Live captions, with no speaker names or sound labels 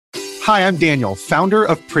Hi, I'm Daniel, founder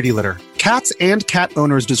of Pretty Litter. Cats and cat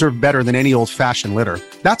owners deserve better than any old-fashioned litter.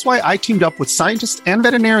 That's why I teamed up with scientists and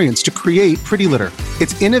veterinarians to create Pretty Litter.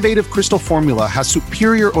 Its innovative crystal formula has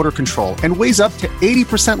superior odor control and weighs up to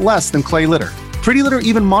 80% less than clay litter. Pretty Litter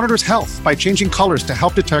even monitors health by changing colors to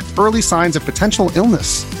help detect early signs of potential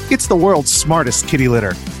illness. It's the world's smartest kitty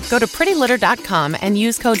litter. Go to prettylitter.com and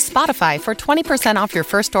use code SPOTIFY for 20% off your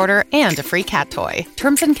first order and a free cat toy.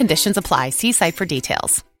 Terms and conditions apply. See site for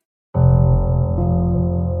details.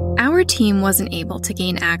 Our team wasn't able to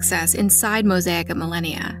gain access inside Mosaic at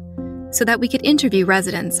Millennia so that we could interview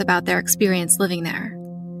residents about their experience living there.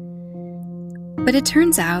 But it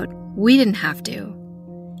turns out we didn't have to.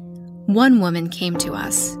 One woman came to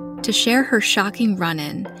us to share her shocking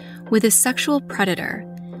run-in with a sexual predator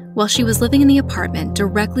while she was living in the apartment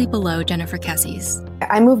directly below Jennifer Kesey's.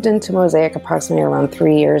 I moved into Mosaic approximately around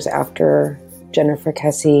 3 years after Jennifer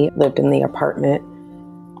Kesey lived in the apartment.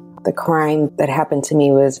 The crime that happened to me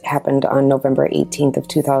happened on November 18th of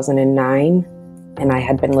 2009, and I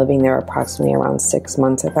had been living there approximately around 6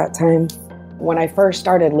 months at that time. When I first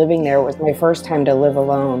started living there, it was my first time to live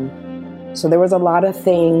alone. So there was a lot of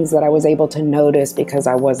things that I was able to notice because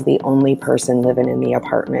I was the only person living in the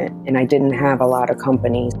apartment and I didn't have a lot of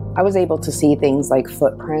company. I was able to see things like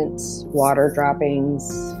footprints, water droppings,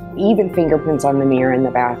 even fingerprints on the mirror in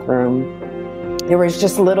the bathroom. There was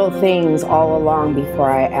just little things all along before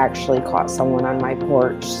I actually caught someone on my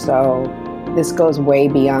porch. So this goes way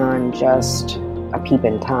beyond just a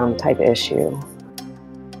peeping Tom type issue.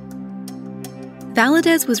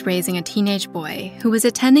 Valadez was raising a teenage boy who was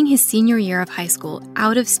attending his senior year of high school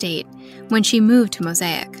out of state when she moved to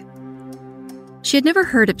Mosaic. She had never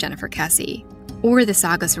heard of Jennifer Kesey or the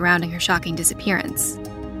saga surrounding her shocking disappearance.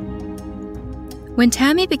 When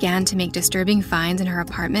Tammy began to make disturbing finds in her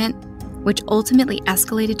apartment, which ultimately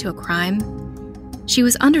escalated to a crime, she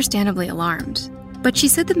was understandably alarmed, but she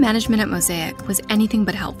said the management at Mosaic was anything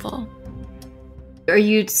but helpful. Are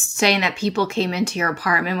you saying that people came into your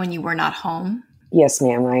apartment when you were not home? Yes,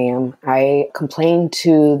 ma'am, I am. I complained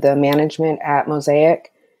to the management at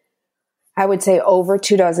Mosaic, I would say over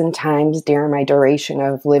 24 times during my duration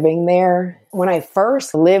of living there. When I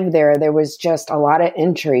first lived there, there was just a lot of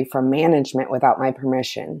entry from management without my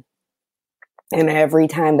permission. And every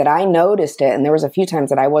time that I noticed it, and there was a few times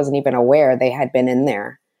that I wasn't even aware they had been in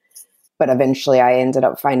there. But eventually I ended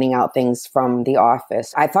up finding out things from the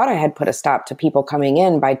office. I thought I had put a stop to people coming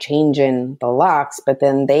in by changing the locks, but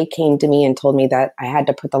then they came to me and told me that I had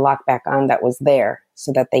to put the lock back on that was there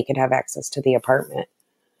so that they could have access to the apartment.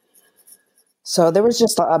 So there was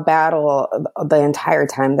just a battle the entire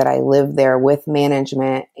time that I lived there with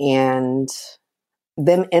management and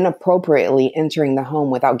them inappropriately entering the home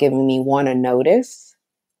without giving me a notice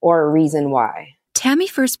or a reason why. Tammy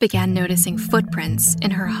first began noticing footprints in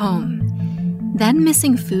her home, then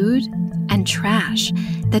missing food and trash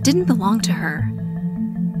that didn't belong to her.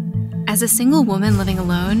 As a single woman living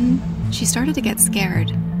alone, she started to get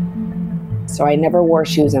scared. So I never wore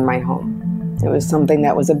shoes in my home. It was something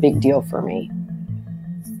that was a big deal for me.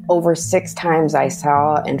 Over 6 times I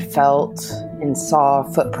saw and felt and saw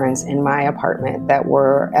footprints in my apartment that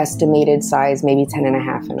were estimated size maybe 10 and a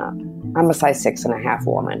half and up. I'm a size 6.5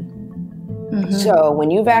 woman. Mm-hmm. So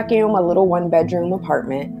when you vacuum a little 1-bedroom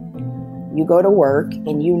apartment, you go to work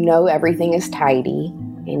and you know everything is tidy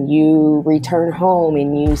and you return home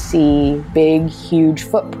and you see big, huge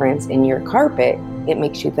footprints in your carpet, it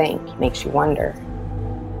makes you think, it makes you wonder.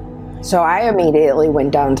 So I immediately went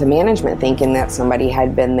down to management thinking that somebody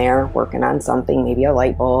had been there working on something, maybe a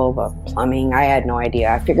light bulb, a plumbing. I had no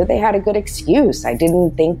idea. I figured they had a good excuse. I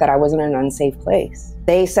didn't think that I was in an unsafe place.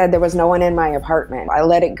 They said there was no one in my apartment. I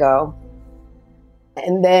let it go.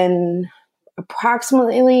 And then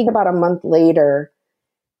approximately about a month later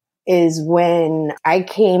is when I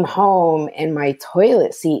came home and my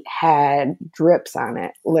toilet seat had drips on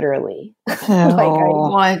it, literally.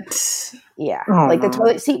 What? Yeah. Like the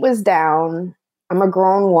toilet seat was down. I'm a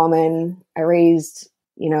grown woman. I raised,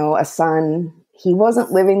 a son. He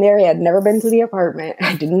wasn't living there. He had never been to the apartment.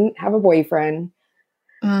 I didn't have a boyfriend.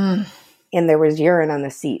 And there was urine on the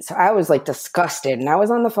seat. So I was disgusted. And I was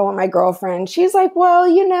on the phone with my girlfriend. She's like, well,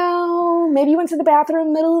 maybe you went to the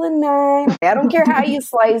bathroom middle of the night. I don't care how you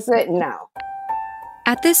slice it. No.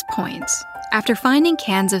 At this point, after finding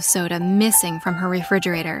cans of soda missing from her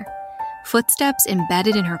refrigerator, footsteps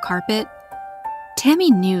embedded in her carpet,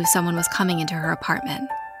 Tammy knew someone was coming into her apartment.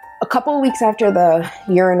 A couple of weeks after the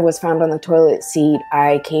urine was found on the toilet seat,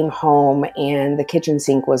 I came home and the kitchen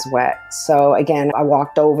sink was wet. So again, I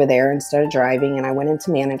walked over there instead of driving and I went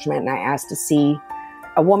into management and I asked to see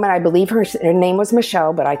a woman, I believe her name was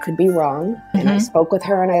Michelle, but I could be wrong. Mm-hmm. And I spoke with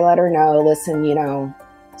her and I let her know, listen,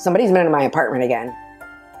 somebody's been in my apartment again.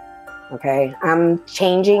 Okay, I'm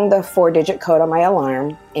changing the 4-digit code on my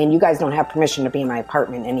alarm, and you guys don't have permission to be in my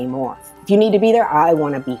apartment anymore. If you need to be there, I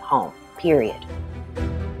want to be home, period.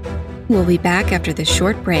 We'll be back after this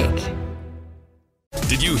short break.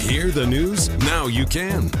 Did you hear the news? Now you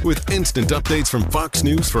can. With instant updates from Fox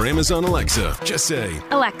News for Amazon Alexa. Just say,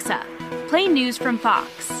 Alexa, play news from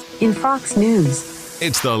Fox. In Fox News.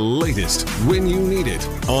 It's the latest when you need it,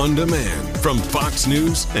 on demand, from Fox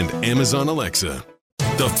News and Amazon Alexa.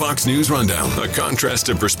 The Fox News Rundown, a contrast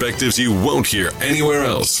of perspectives you won't hear anywhere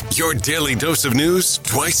else. Your daily dose of news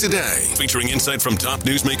twice a day, featuring insight from top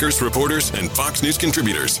newsmakers, reporters, and Fox News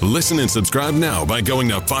contributors. Listen and subscribe now by going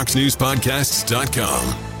to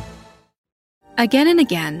foxnewspodcasts.com. Again and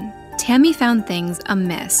again, Tammy found things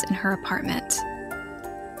amiss in her apartment.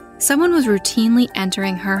 Someone was routinely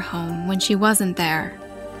entering her home when she wasn't there.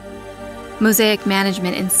 Mosaic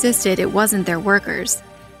management insisted it wasn't their workers,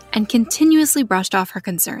 and continuously brushed off her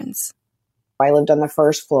concerns. I lived on the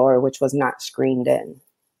first floor, which was not screened in.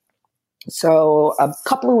 So a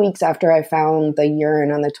couple of weeks after I found the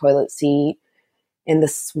urine on the toilet seat and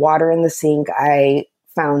the water in the sink, I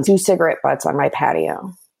found 2 cigarette butts on my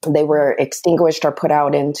patio. They were extinguished or put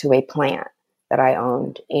out into a plant that I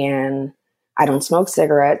owned. And I don't smoke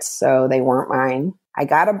cigarettes, so they weren't mine. I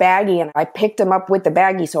got a baggie and I picked them up with the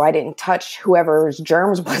baggie so I didn't touch whoever's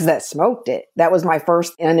germs was that smoked it. That was my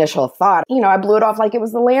first initial thought. I blew it off like it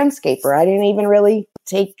was the landscaper. I didn't even really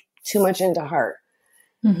take too much into heart.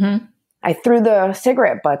 Mm-hmm. I threw the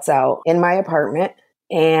cigarette butts out in my apartment,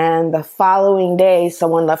 and the following day,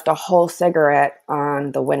 someone left a whole cigarette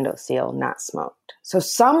on the windowsill, not smoked. So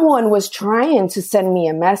someone was trying to send me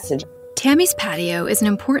a message. Tammy's patio is an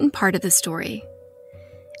important part of the story.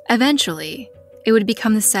 Eventually, it would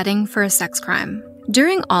become the setting for a sex crime.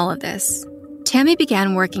 During all of this, Tammy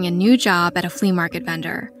began working a new job at a flea market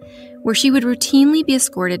vendor, where she would routinely be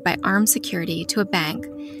escorted by armed security to a bank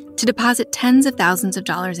to deposit tens of thousands of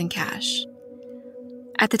dollars in cash.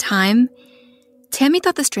 At the time, Tammy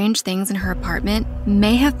thought the strange things in her apartment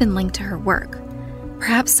may have been linked to her work,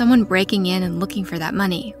 perhaps someone breaking in and looking for that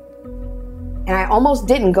money. And I almost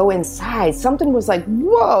didn't go inside. Something was like,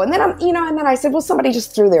 whoa. And then and then I said, well, somebody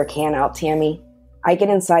just threw their can out, Tammy. I get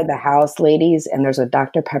inside the house, ladies, and there's a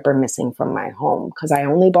Dr. Pepper missing from my home because I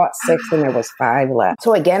only bought 6 and there was 5 left.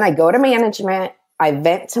 So again, I go to management. I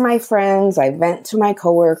vent to my friends. I vent to my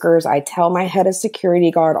coworkers. I tell my head of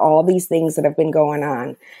security guard all these things that have been going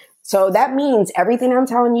on. So that means everything I'm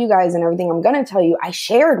telling you guys and everything I'm going to tell you, I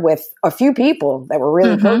shared with a few people that were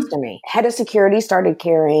really close to me. Head of security started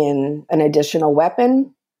carrying an additional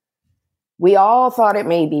weapon. We all thought it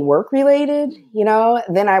may be work related,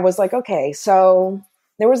 Then I was like, okay, so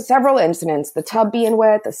there was several incidents, the tub being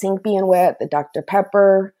wet, the sink being wet, the Dr.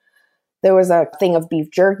 Pepper. There was a thing of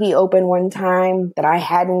beef jerky open one time that I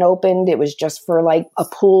hadn't opened. It was just for like a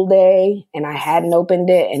pool day and I hadn't opened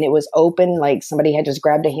it and it was open. Like somebody had just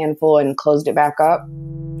grabbed a handful and closed it back up.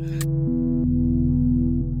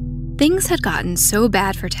 Things had gotten so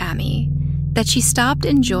bad for Tammy that she stopped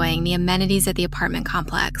enjoying the amenities at the apartment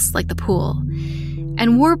complex, like the pool,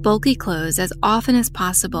 and wore bulky clothes as often as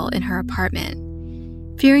possible in her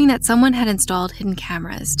apartment, fearing that someone had installed hidden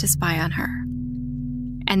cameras to spy on her.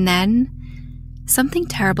 And then, something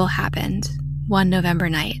terrible happened one November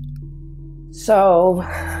night. So,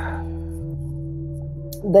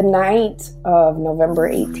 the night of November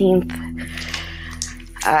 18th,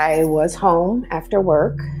 I was home after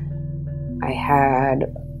work. I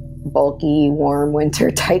had bulky, warm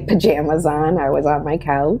winter type pajamas on. I was on my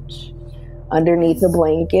couch, underneath a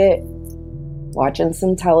blanket, watching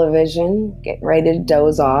some television, getting ready to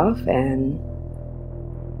doze off, and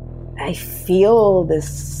I feel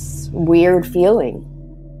this weird feeling.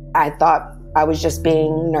 I thought I was just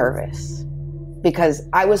being nervous because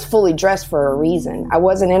I was fully dressed for a reason. I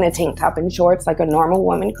wasn't in a tank top and shorts like a normal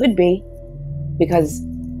woman could be because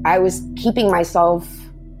I was keeping myself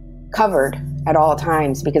covered at all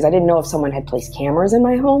times because I didn't know if someone had placed cameras in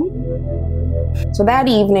my home. So that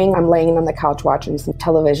evening, I'm laying on the couch watching some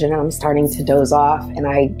television and I'm starting to doze off and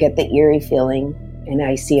I get the eerie feeling and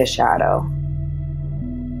I see a shadow.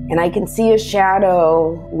 And I can see a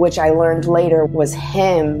shadow, which I learned later was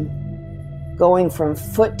him going from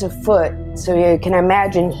foot to foot. So you can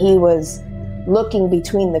imagine he was looking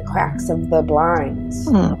between the cracks of the blinds,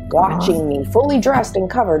 watching me, fully dressed and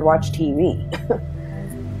covered, watch TV.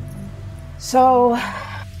 So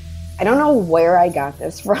I don't know where I got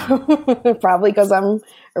this from. Probably because I'm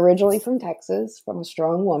originally from Texas, from a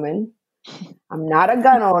strong woman. I'm not a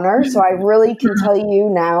gun owner, so I really can tell you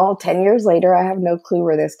now, 10 years later, I have no clue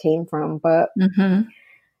where this came from. But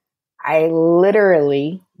I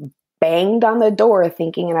literally banged on the door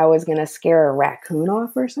thinking I was going to scare a raccoon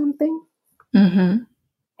off or something. And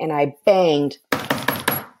I banged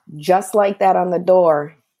just like that on the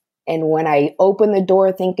door. And when I opened the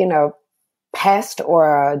door thinking a pest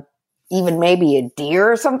or even maybe a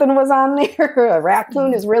deer or something was on there, a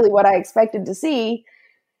raccoon is really what I expected to see.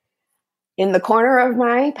 In the corner of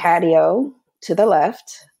my patio to the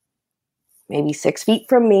left, maybe 6 feet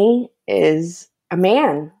from me, is a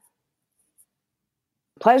man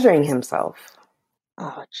pleasuring himself.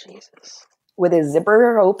 Oh, Jesus. With his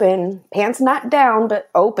zipper open, pants not down, but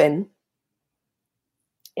open.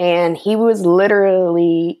 And he was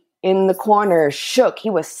literally in the corner, shook. He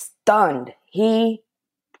was stunned. He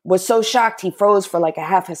was so shocked, he froze for like a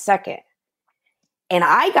half a second. And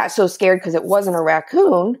I got so scared because it wasn't a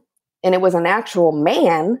raccoon and it was an actual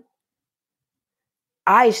man.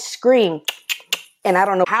 I screamed. And I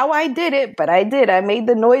don't know how I did it, but I did. I made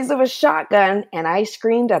the noise of a shotgun and I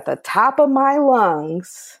screamed at the top of my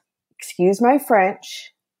lungs. Excuse my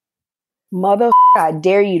French. Mother, I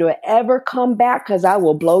dare you to ever come back because I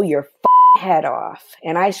will blow your head off.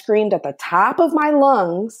 And I screamed at the top of my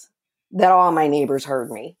lungs that all my neighbors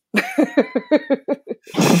heard me.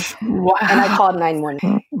 Wow. And I called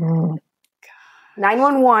 911.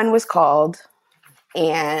 911 was called.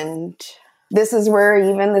 And this is where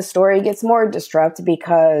even the story gets more distraught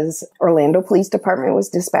because Orlando Police Department was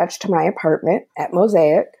dispatched to my apartment at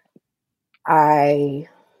Mosaic. I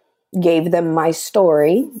gave them my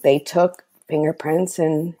story. They took fingerprints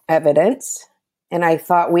and evidence. And I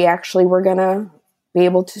thought we actually were going to be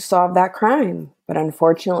able to solve that crime. But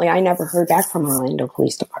unfortunately, I never heard back from Orlando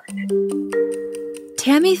Police Department.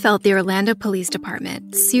 Tammy felt the Orlando Police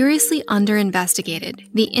Department seriously under-investigated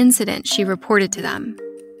the incident she reported to them.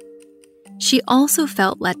 She also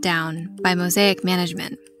felt let down by Mosaic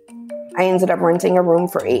management. I ended up renting a room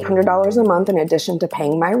for $800 a month in addition to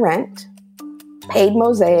paying my rent, paid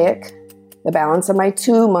Mosaic the balance of my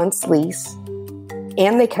 2 months lease,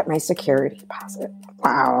 and they kept my security deposit.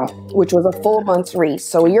 Wow. Which was a full month's lease.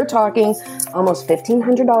 So you're talking almost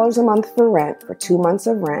 $1,500 a month for rent, for 2 months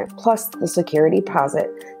of rent, plus the security deposit.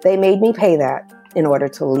 They made me pay that in order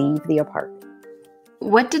to leave the apartment.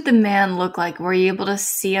 What did the man look like? Were you able to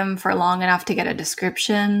see him for long enough to get a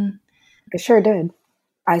description? I sure did.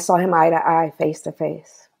 I saw him eye to eye, face to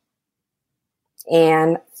face.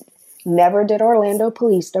 And never did Orlando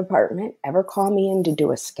Police Department ever call me in to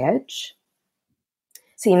do a sketch.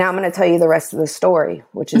 See, now I'm going to tell you the rest of the story,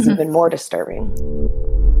 which is even more disturbing.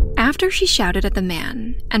 After she shouted at the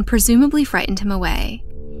man and presumably frightened him away,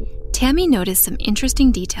 Tammy noticed some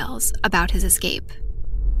interesting details about his escape.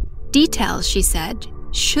 Details, she said,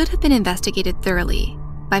 should have been investigated thoroughly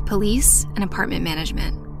by police and apartment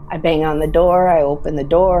management. I bang on the door, I open the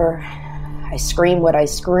door, I scream what I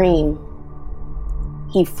scream.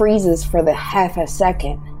 He freezes for the half a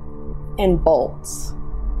second and bolts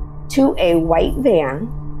to a white van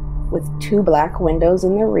with 2 black windows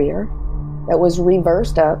in the rear that was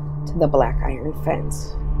reversed up to the black iron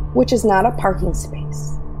fence, which is not a parking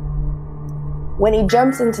space. When he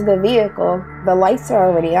jumps into the vehicle, the lights are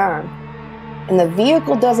already on, and the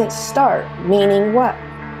vehicle doesn't start, meaning what?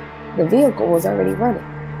 The vehicle was already running.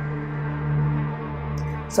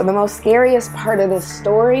 So the most scariest part of this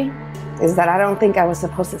story is that I don't think I was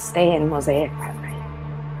supposed to stay in Mosaic that night.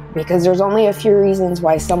 Because there's only a few reasons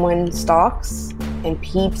why someone stalks and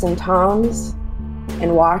peeps and toms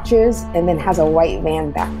and watches and then has a white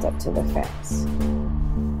van backed up to the fence.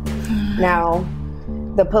 Now,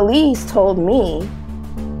 the police told me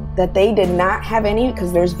that they did not have any,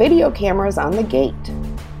 because there's video cameras on the gate.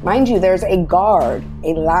 Mind you, there's a guard,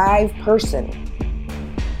 a live person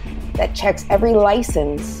that checks every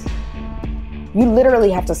license. You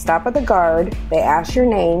literally have to stop at the guard, they ask your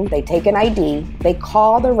name, they take an ID, they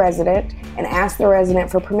call the resident and ask the resident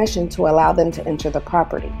for permission to allow them to enter the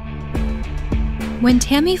property. When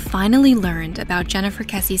Tammy finally learned about Jennifer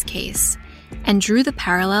Kessie's case and drew the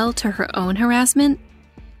parallel to her own harassment,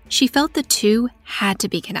 she felt the two had to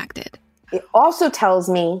be connected. It also tells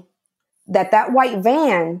me that that white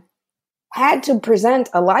van had to present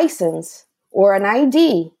a license or an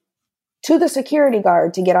ID to the security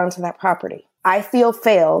guard to get onto that property. I feel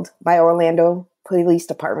failed by Orlando Police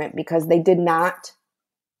Department because they did not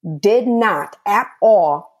at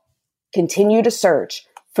all continue to search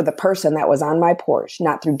for the person that was on my porch,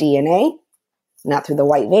 not through DNA, not through the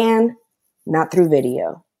white van, not through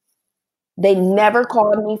video. They never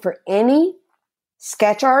called me for any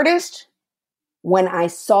sketch artist when I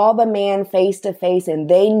saw the man face to face, and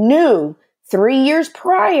they knew 3 years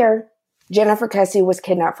prior, Jennifer Kesse was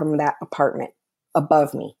kidnapped from that apartment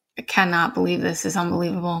above me. I cannot believe this. Is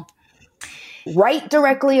unbelievable. Right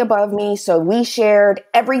directly above me. So we shared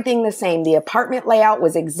everything the same. The apartment layout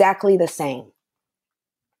was exactly the same.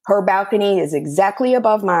 Her balcony is exactly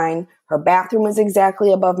above mine. Her bathroom was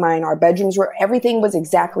exactly above mine. Our bedrooms were, everything was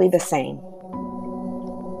exactly the same.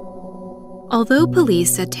 Although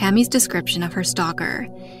police said Tammy's description of her stalker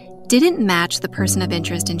didn't match the person of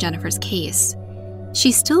interest in Jennifer's case,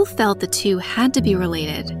 she still felt the two had to be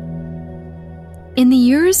related. In the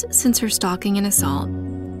years since her stalking and assault,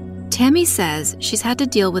 Tammy says she's had to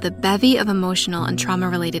deal with a bevy of emotional and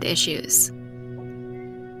trauma-related issues.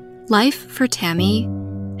 Life for Tammy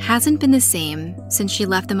hasn't been the same since she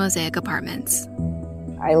left the Mosaic apartments.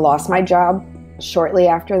 I lost my job shortly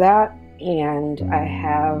after that, and I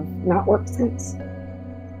have not worked since.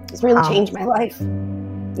 It's really changed my life.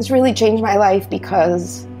 It's really changed my life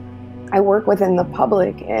because I work within the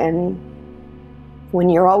public, and when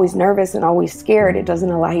you're always nervous and always scared, it doesn't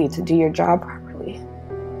allow you to do your job properly.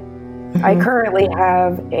 Mm-hmm. I currently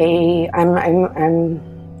have I'm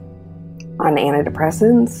on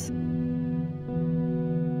antidepressants.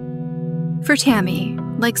 For Tammy,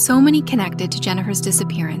 like so many connected to Jennifer's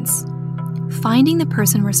disappearance, finding the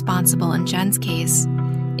person responsible in Jen's case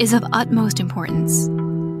is of utmost importance.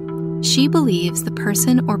 She believes the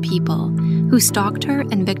person or people who stalked her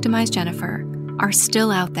and victimized Jennifer are still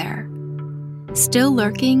out there, still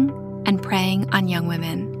lurking and preying on young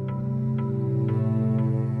women.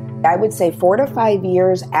 I would say 4 to 5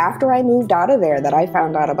 years after I moved out of there that I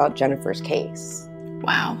found out about Jennifer's case.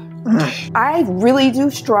 Wow. I really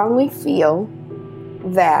do strongly feel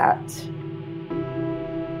that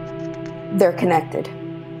they're connected.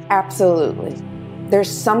 Absolutely. There's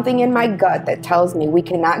something in my gut that tells me we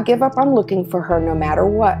cannot give up on looking for her no matter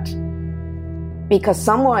what. Because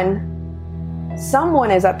someone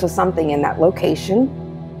is up to something in that location.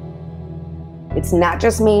 It's not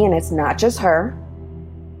just me and it's not just her.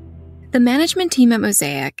 The management team at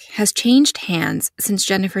Mosaic has changed hands since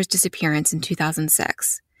Jennifer's disappearance in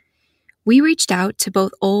 2006. We reached out to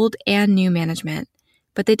both old and new management,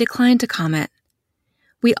 but they declined to comment.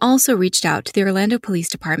 We also reached out to the Orlando Police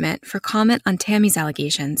Department for comment on Tammy's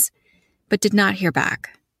allegations, but did not hear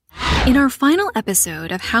back. In our final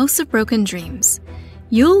episode of House of Broken Dreams,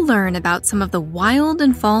 you'll learn about some of the wild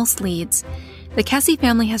and false leads the Kesse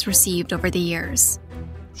family has received over the years.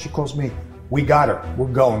 She calls me, "We got her. We're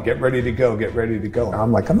going. Get ready to go. Get ready to go."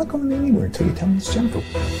 I'm like, "I'm not going anywhere until you tell me it's Jennifer."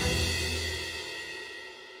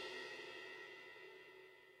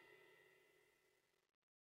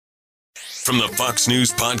 From the Fox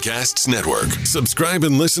News Podcasts Network, subscribe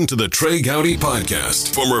and listen to the Trey Gowdy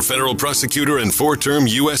Podcast. Former federal prosecutor and 4-term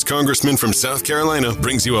U.S. Congressman from South Carolina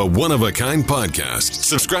brings you a one-of-a-kind podcast.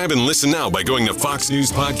 Subscribe and listen now by going to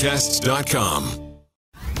foxnewspodcasts.com.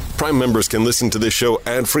 Prime members can listen to this show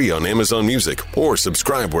ad-free on Amazon Music or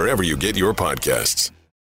subscribe wherever you get your podcasts.